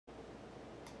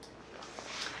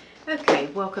Okay,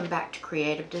 welcome back to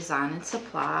Creative Design and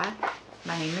Supply.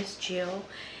 My name is Jill,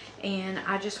 and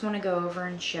I just want to go over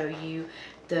and show you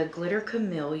the Glitter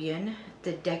Chameleon,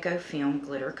 the DecoFilm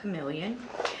Glitter Chameleon.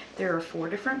 There are 4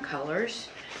 different colors.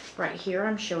 Right here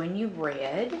I'm showing you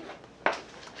red,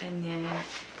 and then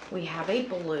we have a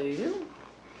blue,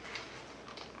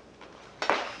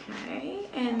 okay,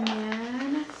 and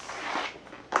then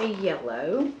a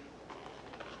yellow,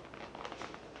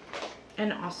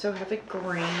 and also have a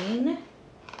green.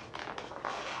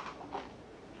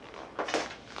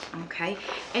 Okay,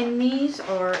 and these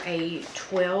are a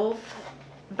 12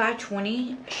 by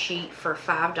 20 sheet for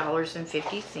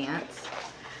 $5.50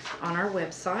 on our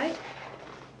website.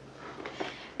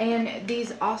 And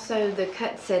these also, the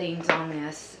cut settings on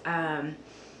this,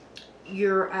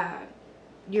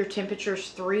 your temperature is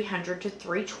 300 to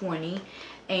 320,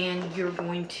 and you're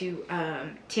going to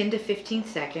 10 to 15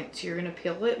 seconds. You're going to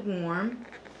peel it warm.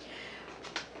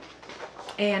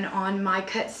 And on my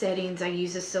cut settings, I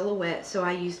use a silhouette, so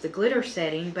I use the glitter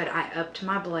setting, but I upped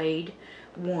my blade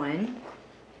 1,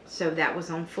 so that was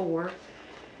on 4.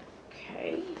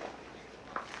 Okay.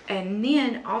 And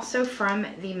then also from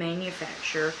the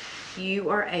manufacturer, you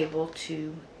are able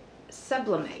to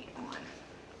sublimate on.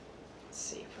 Let's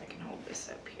see if I can hold this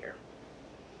up here.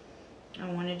 I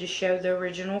wanted to show the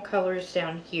original colors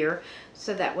down here,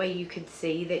 so that way you could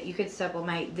see that you could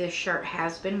sublimate. This shirt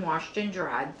has been washed and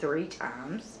dried 3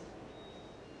 times.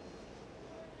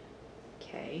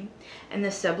 Okay, and the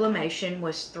sublimation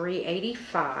was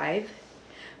 $3.85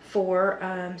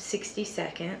 for 60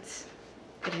 seconds.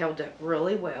 It held up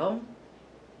really well.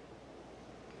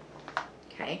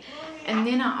 Okay, and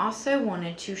then I also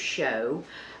wanted to show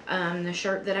the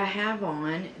shirt that I have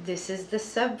on. This is the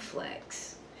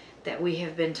SubFlex that we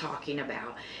have been talking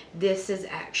about. This is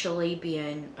actually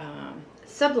being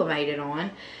sublimated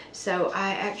on, so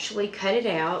I actually cut it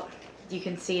out. You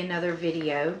can see another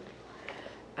video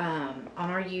on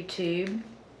our YouTube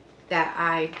that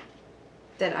I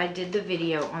did the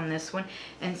video on this one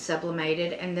and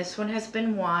sublimated, and this one has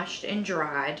been washed and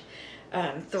dried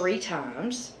 3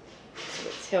 times, so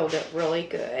it's held up really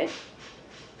good.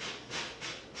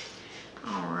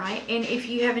 Alright, and if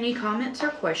you have any comments or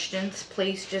questions,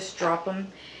 please just drop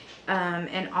them,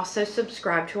 and also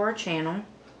subscribe to our channel.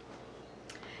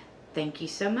 Thank you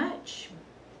so much.